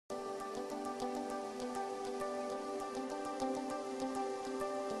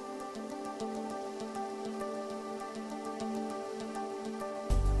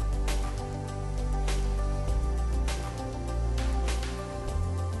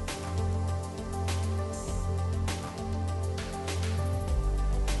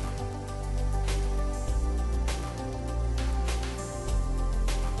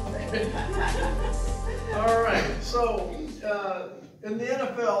All right, so in the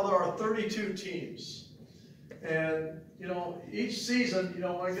NFL, there are 32 teams. And, you know, each season, you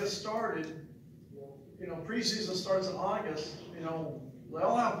know, when it gets started, you know, preseason starts in August, you know, they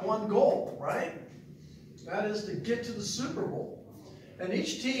all have one goal, right? That is to get to the Super Bowl. And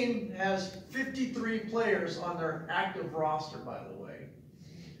each team has 53 players on their active roster, by the way.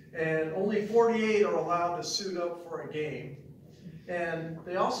 And only 48 are allowed to suit up for a game. And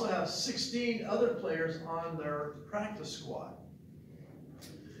they also have 16 other players on their practice squad.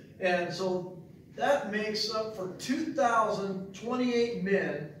 And so that makes up for 2,028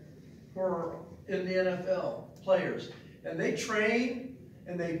 men who are in the NFL, players. And they train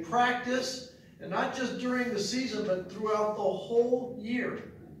and they practice, and not just during the season, but throughout the whole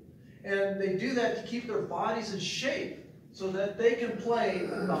year. And they do that to keep their bodies in shape so that they can play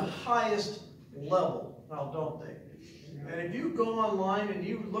at the highest level, now don't they? And if you go online and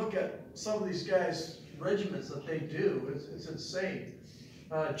you look at some of these guys' regimens that they do, it's insane.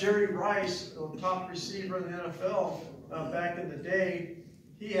 Jerry Rice, the top receiver in the NFL back in the day,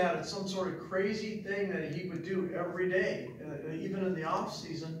 he had some sort of crazy thing that he would do every day, even in the off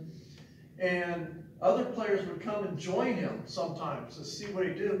season. And other players would come and join him sometimes to see what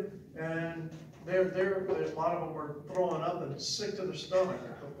he did. And a lot of them were throwing up and sick to their stomach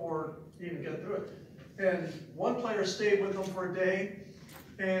before he even get through it. And one player stayed with them for a day,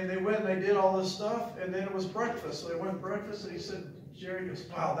 and they went and they did all this stuff, and then it was breakfast. So they went breakfast, and he said, Jerry goes,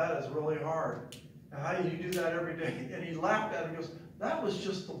 wow, that is really hard. How do you do that every day? And he laughed at him and goes, that was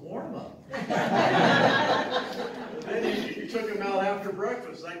just the warm-up. Then he took him out after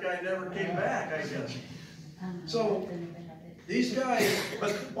breakfast. That guy never came back, I guess. So these guys,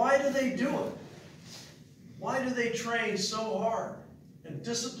 but why do they do it? Why do they train so hard and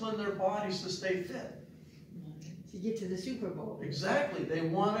discipline their bodies to stay fit? To get to the Super Bowl. Exactly. They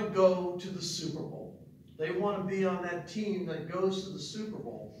want to go to the Super Bowl. They want to be on that team that goes to the Super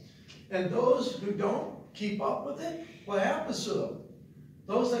Bowl. And those who don't keep up with it, what happens to them?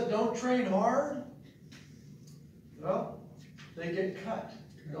 Those that don't train hard, well, they get cut,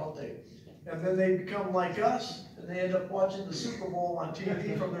 don't they? And then they become like us, and they end up watching the Super Bowl on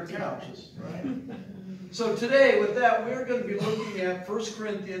TV from their couches, right? So today, with that, we're going to be looking at 1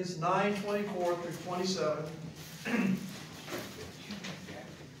 Corinthians 9:24 through 27. 1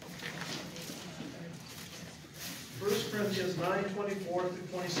 Corinthians 9:24 through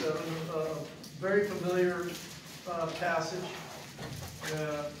 27, a very familiar passage.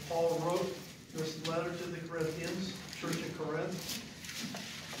 Paul wrote this letter to the Corinthians, church in Corinth.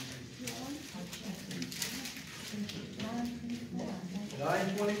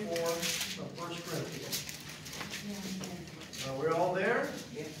 9:24 of 1 Corinthians. Are we all there?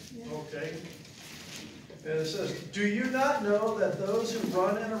 Yes. Okay. And it says, do you not know that those who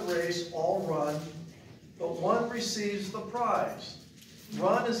run in a race all run, but one receives the prize?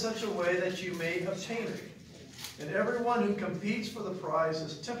 Run in such a way that you may obtain it. And everyone who competes for the prize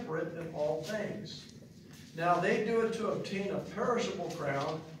is temperate in all things. Now they do it to obtain a perishable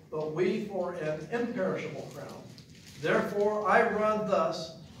crown, but we for an imperishable crown. Therefore I run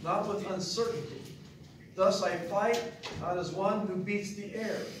thus, not with uncertainty. Thus I fight, not as one who beats the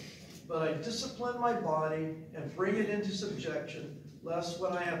air, but I discipline my body and bring it into subjection, lest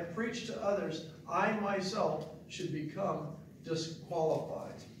when I have preached to others, I myself should become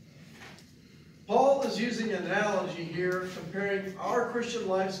disqualified. Paul is using an analogy here, comparing our Christian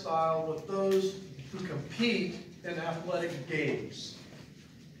lifestyle with those who compete in athletic games.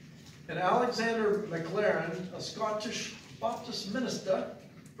 And Alexander MacLaren, a Scottish Baptist minister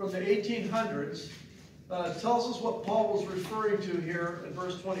from the 1800s, tells us what Paul was referring to here in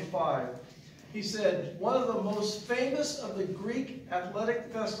verse 25. He said, one of the most famous of the Greek athletic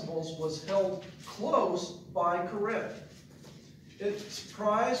festivals was held close by Corinth. Its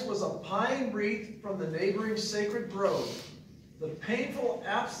prize was a pine wreath from the neighboring sacred grove. The painful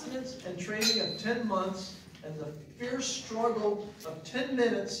abstinence and training of 10 months and the fierce struggle of 10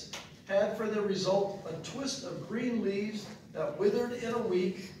 minutes had for the result a twist of green leaves that withered in a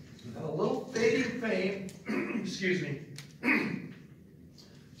week, and a little fading fame, excuse me,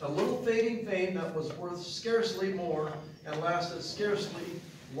 a little fading fame that was worth scarcely more and lasted scarcely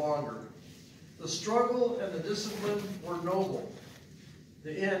longer. The struggle and the discipline were noble.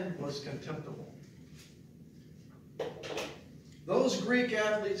 The end was contemptible. Those Greek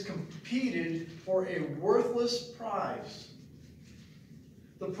athletes competed for a worthless prize.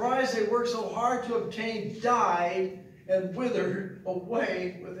 The prize they worked so hard to obtain died and withered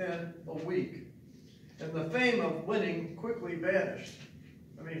away within a week. And the fame of winning quickly vanished.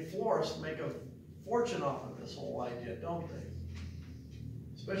 I mean, florists make a fortune off of this whole idea, don't they?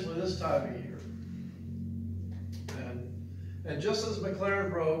 especially this time of year. And just as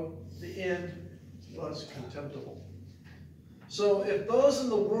McLaren wrote, the end was contemptible. So if those in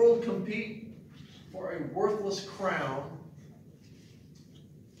the world compete for a worthless crown,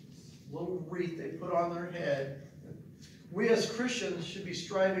 little wreath they put on their head, we as Christians should be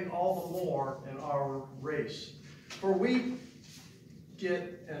striving all the more in our race. For we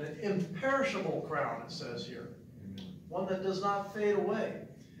get an imperishable crown, it says here. One that does not fade away.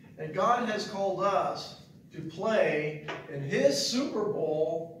 And God has called us to play in His Super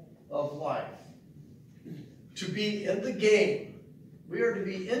Bowl of life. To be in the game. We are to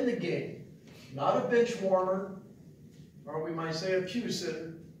be in the game. Not a bench warmer, or we might say a pew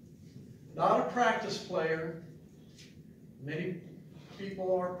sitter. Not a practice player. Many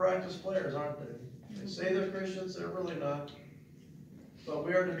people are practice players, aren't they? They say they're Christians, they're really not. But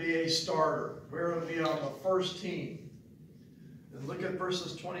we are to be a starter. We are to be on the first team. And look at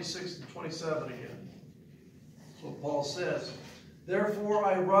verses 26 and 27 again. That's what Paul says. Therefore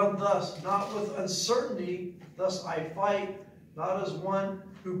I run thus, not with uncertainty, thus I fight, not as one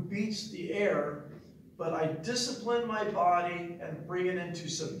who beats the air, but I discipline my body and bring it into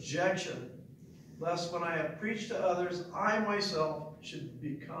subjection, lest when I have preached to others, I myself should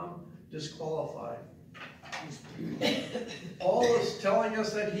become disqualified. Paul is telling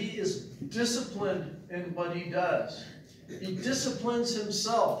us that he is disciplined in what he does. He disciplines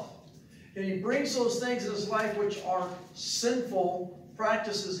himself. And he brings those things in his life which are sinful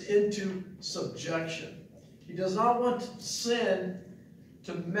practices into subjection. He does not want sin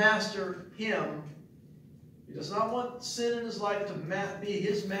to master him. He does not want sin in his life to be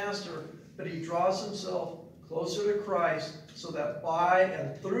his master, but he draws himself closer to Christ so that by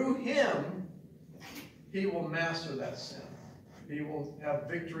and through him, he will master that sin. He will have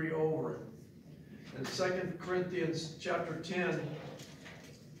victory over it. In 2 Corinthians chapter 10,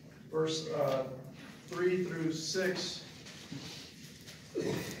 verse 3 through 6,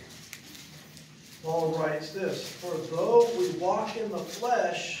 Paul writes this, for though we walk in the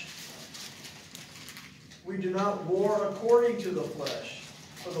flesh, we do not war according to the flesh.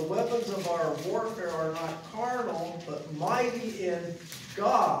 For the weapons of our warfare are not carnal, but mighty in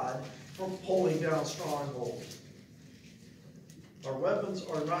God for pulling down strongholds. Our weapons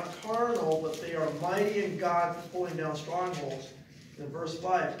are not carnal, but they are mighty in God for pulling down strongholds. In verse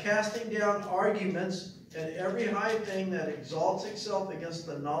 5, casting down arguments and every high thing that exalts itself against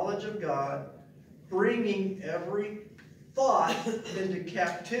the knowledge of God, bringing every thought into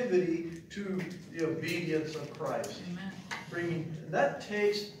captivity to the obedience of Christ. Amen. That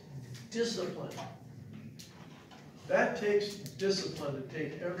takes discipline. That takes discipline to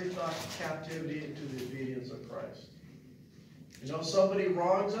take every thought captivity into the obedience of Christ. You know, somebody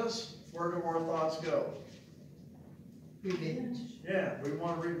wrongs us, where do our thoughts go? Revenge. Yeah, we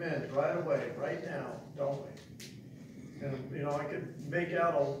want revenge right away, right now, don't we? And, you know, I could make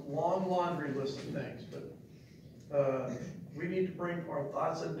out a long laundry list of things, but we need to bring our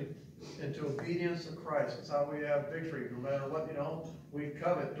thoughts into obedience to Christ. That's how we have victory, no matter what, you know, we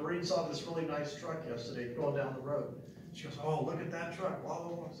covet. Doreen saw this really nice truck yesterday going down the road. She goes, oh, look at that truck. Blah,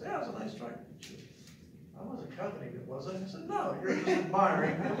 blah, blah. I said, yeah, it's a nice truck. She goes, I wasn't coveting it, was I? I said, no, you're just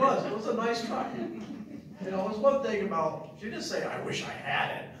admiring. It was a nice truck. You know, there's one thing about, she didn't say, I wish I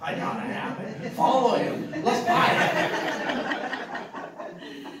had it. I gotta have it. Follow him. Let's buy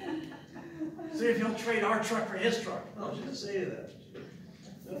it. See if he'll trade our truck for his truck. No, she didn't say that.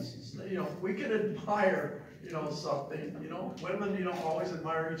 You know, we can admire, you know, something. You know, women, you know, always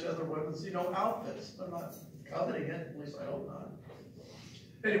admire each other. Women's, you know, outfits. I'm not coveting it. At least I hope not.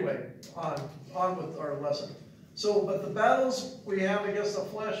 Anyway, on with our lesson. So, but the battles we have against the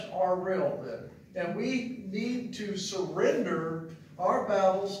flesh are real then. And we need to surrender our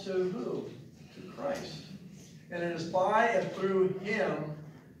battles to who? To Christ. And it is by and through Him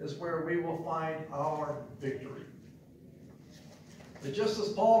is where we will find our victory. But just as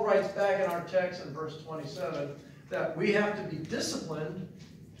Paul writes back in our text in verse 27 that we have to be disciplined,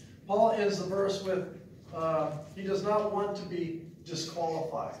 Paul ends the verse with, he does not want to be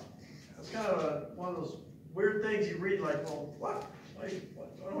disqualified. That's kind of one of those weird things you read like, well, what? Wait,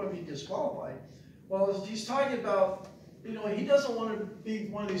 what? I don't want to be disqualified. Well, he's talking about, you know, he doesn't want to be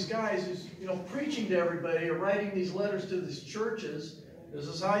one of these guys who's, you know, preaching to everybody or writing these letters to these churches. This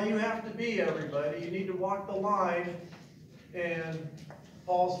is how you have to be, everybody. You need to walk the line. And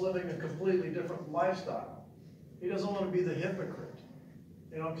Paul's living a completely different lifestyle. He doesn't want to be the hypocrite,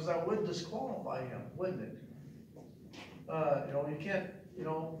 you know, because that would disqualify him, wouldn't it? You know, you can't, you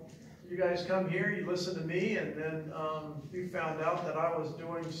know, you guys come here, you listen to me, and then you found out that I was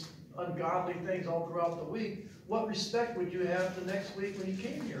doing ungodly things all throughout the week, what respect would you have the next week when you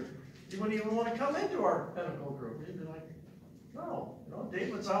came here? You wouldn't even want to come into our Pinnacle group. You'd be like, no, you know,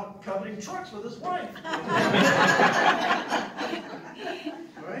 David's out coveting trucks with his wife.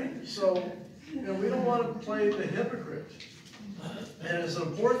 Right? So, you know, we don't want to play the hypocrite. And it's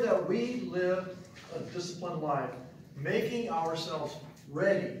important that we live a disciplined life, making ourselves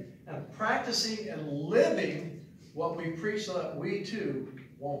ready and practicing and living what we preach so that we too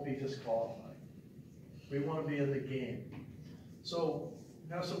won't be disqualified. We want to be in the game. So,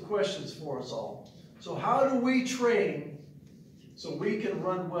 I have some questions for us all. So how do we train so we can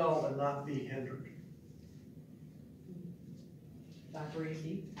run well and not be hindered? By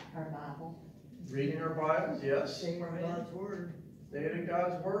reading our Bible. Reading our Bibles, yes. Staying in God's Word. Staying in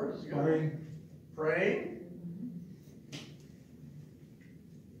God's Word is good. Praying. Praying.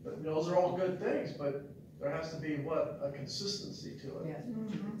 But those are all good things, but there has to be what? A consistency to it.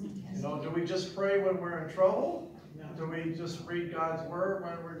 Yes. You know, do we just pray when we're in trouble? No. Do we just read God's Word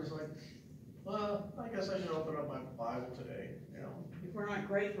when we're just like, well, I guess I should open up my Bible today, you know? If we're not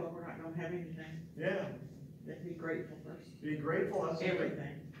grateful, we're not gonna have anything. Yeah, Let's be grateful first. be grateful. That's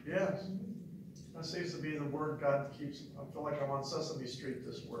Everything. Yes. That seems to be the word God keeps. I feel like I'm on Sesame Street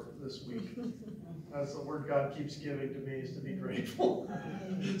this week. That's the word God keeps giving to me, is to be grateful.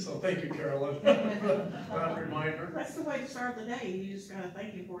 So thank you, Carolyn, for that reminder. That's the way to start the day. You just gotta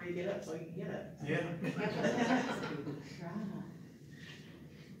thank him before you get up so you can get up. Yeah.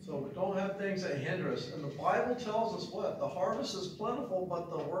 So don't have things that hinder us. And the Bible tells us what? The harvest is plentiful, but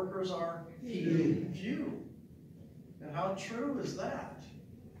the workers are few. And how true is that?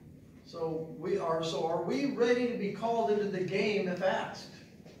 So are we ready to be called into the game if asked?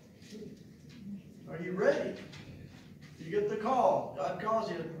 Are you ready? You get the call. God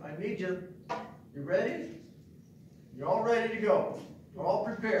calls you. I need you. You ready? You're all ready to go. You're all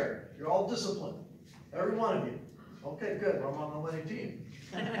prepared. You're all disciplined. Every one of you. Okay, good. I'm on the winning team.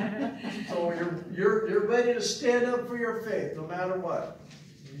 So you're ready to stand up for your faith no matter what.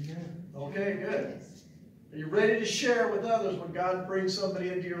 Okay, good. Are you ready to share with others when God brings somebody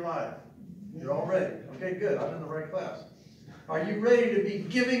into your life? You're all ready. Okay, good. I'm in the right class. Are you ready to be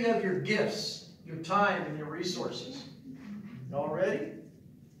giving of your gifts, your time, and your resources? You all ready?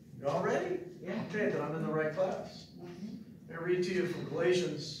 You all ready? Yeah. Okay, then I'm in the right class. I read to you from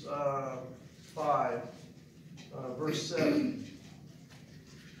Galatians 5, verse 7.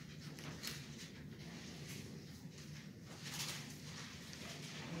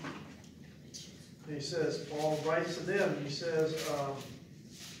 He says, Paul writes to them, he says,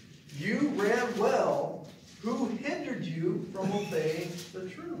 you ran well. Who hindered you from obeying the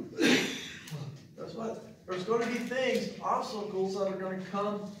truth? That's what. There's going to be things, obstacles that are going to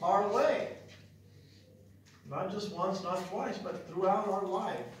come our way. Not just once, not twice, but throughout our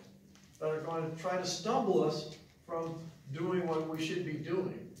life that are going to try to stumble us from doing what we should be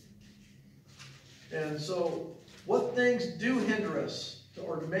doing. And so, what things do hinder us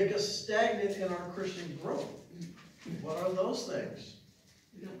or to make us stagnant in our Christian growth? What are those things?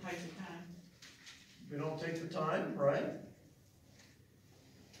 We don't take the time. We don't take the time, right?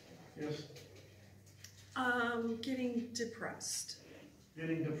 Yes, Getting depressed.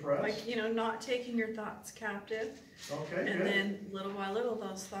 getting depressed. Like, you know, not taking your thoughts captive. Okay, And good. then little by little,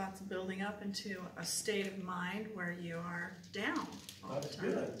 those thoughts building up into a state of mind where you are down all That's the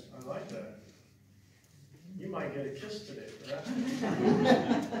time. good. I like that. You might get a kiss today for that.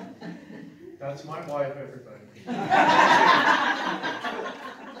 That's my wife, everybody.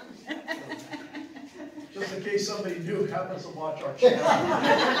 Just in case somebody new happens to watch our channel.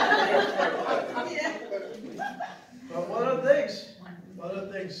 But what other things? What other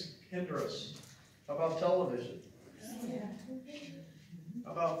things hinder us? How about television?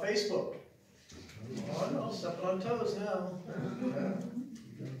 How about Facebook? Oh, I know, stepping on toes now. Yeah.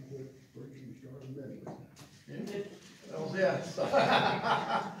 Oh, yeah.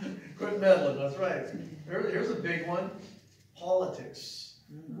 Quit meddling, that's right. Here's a big one. Politics.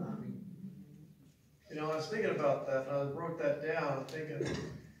 You know, I was thinking about that, and I wrote that down. I'm thinking,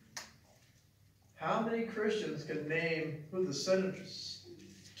 how many Christians can name who the senators,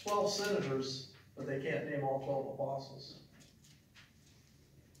 12 senators, but they can't name all 12 apostles?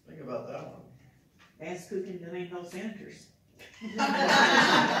 Think about that one. Ask who can name those senators.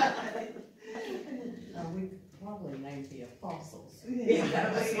 We probably named the apostles. Yeah,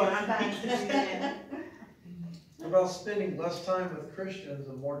 that's what I'm thinking. What about spending less time with Christians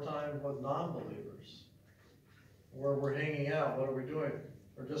and more time with non-believers? Where we're hanging out, what are we doing?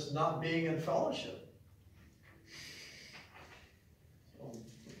 Or just not being in fellowship. So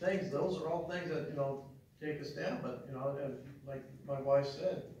those are all things that, you know, take us down. But, you know, and like my wife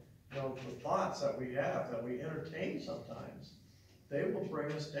said, the thoughts that we have, that we entertain sometimes, they will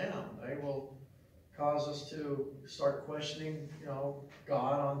bring us down. They will cause us to start questioning,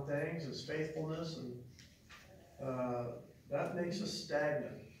 God on things, His faithfulness, and that makes us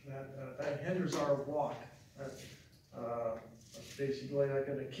stagnant. That hinders our walk. That's basically like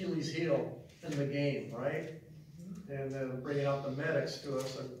an Achilles heel in the game, right? And then bringing out the medics to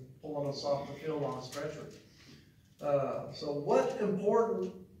us and pulling us off the field on a stretcher. So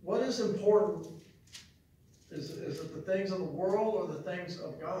what is important? Is it the things of the world or the things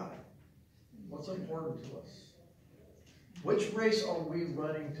of God? What's important to us? Which race are we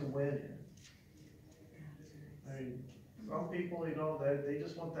running to win in? I mean, some people, they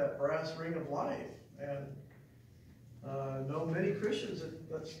just want that brass ring of life. And know many Christians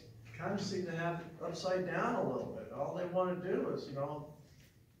that kind of seem to have it upside down a little bit. All they want to do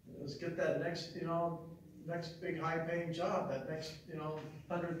is get that next big high-paying job, that next,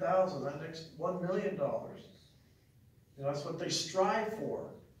 $100,000, that next $1 million. That's what they strive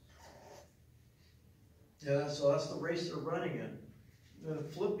for. Yeah, so that's the race they're running in. In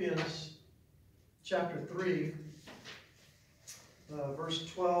Philippians chapter 3, verse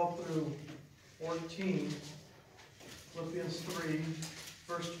 12 through 14, Philippians 3,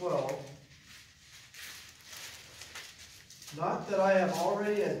 verse 12. Not that I have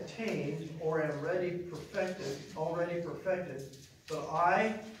already attained or am already perfected, but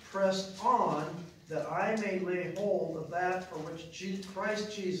I press on that I may lay hold of that for which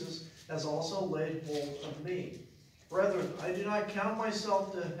Christ Jesus has also laid hold of me. Brethren, I do not count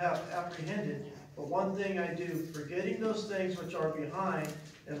myself to have apprehended, but one thing I do, forgetting those things which are behind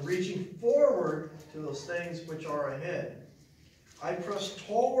and reaching forward to those things which are ahead. I press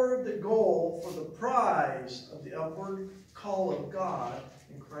toward the goal for the prize of the upward call of God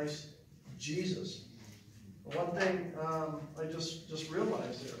in Christ Jesus. One thing I just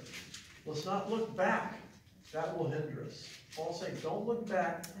realized there, let's not look back. That will hinder us. Paul's saying, don't look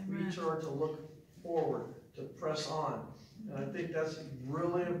back. We are to look forward, to press on. And I think that's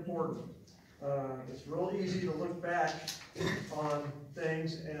really important. It's real easy to look back on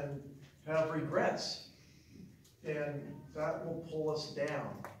things and have regrets. And that will pull us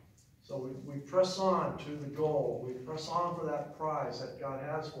down. So we press on to the goal. We press on for that prize that God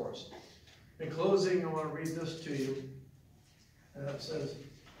has for us. In closing, I want to read this to you. And it says,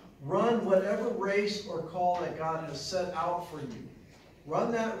 run whatever race or call that God has set out for you.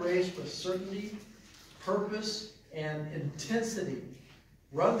 Run that race with certainty, purpose, and intensity.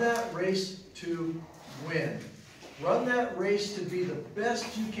 Run that race to win. Run that race to be the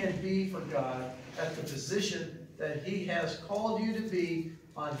best you can be for God at the position that He has called you to be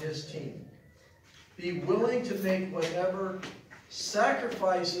on His team. Be willing to make whatever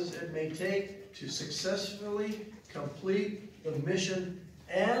sacrifices it may take to successfully complete the mission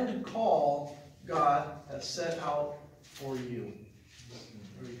and call God has set out for you.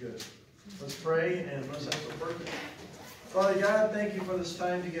 Very good. Let's pray and let's have some birthday. Father God, thank you for this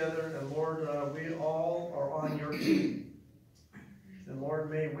time together. And Lord, we all are on your team. And Lord,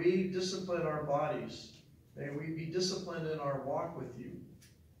 may we discipline our bodies. May we be disciplined in our walk with you.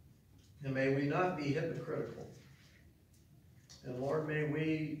 And may we not be hypocritical. And Lord, may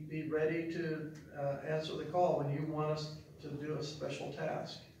we be ready to answer the call when you want us to do a special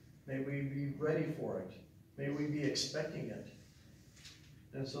task. May we be ready for it. May we be expecting it.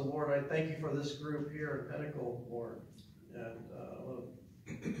 And so, Lord, I thank you for this group here at Pinnacle, Lord.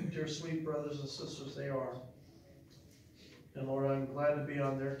 And dear sweet brothers and sisters they are. And Lord, I'm glad to be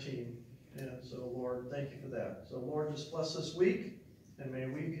on their team. And so, Lord, thank you for that. So, Lord, just bless this week. And may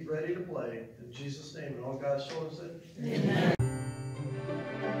we be ready to play. In Jesus' name, and all God's children said, amen.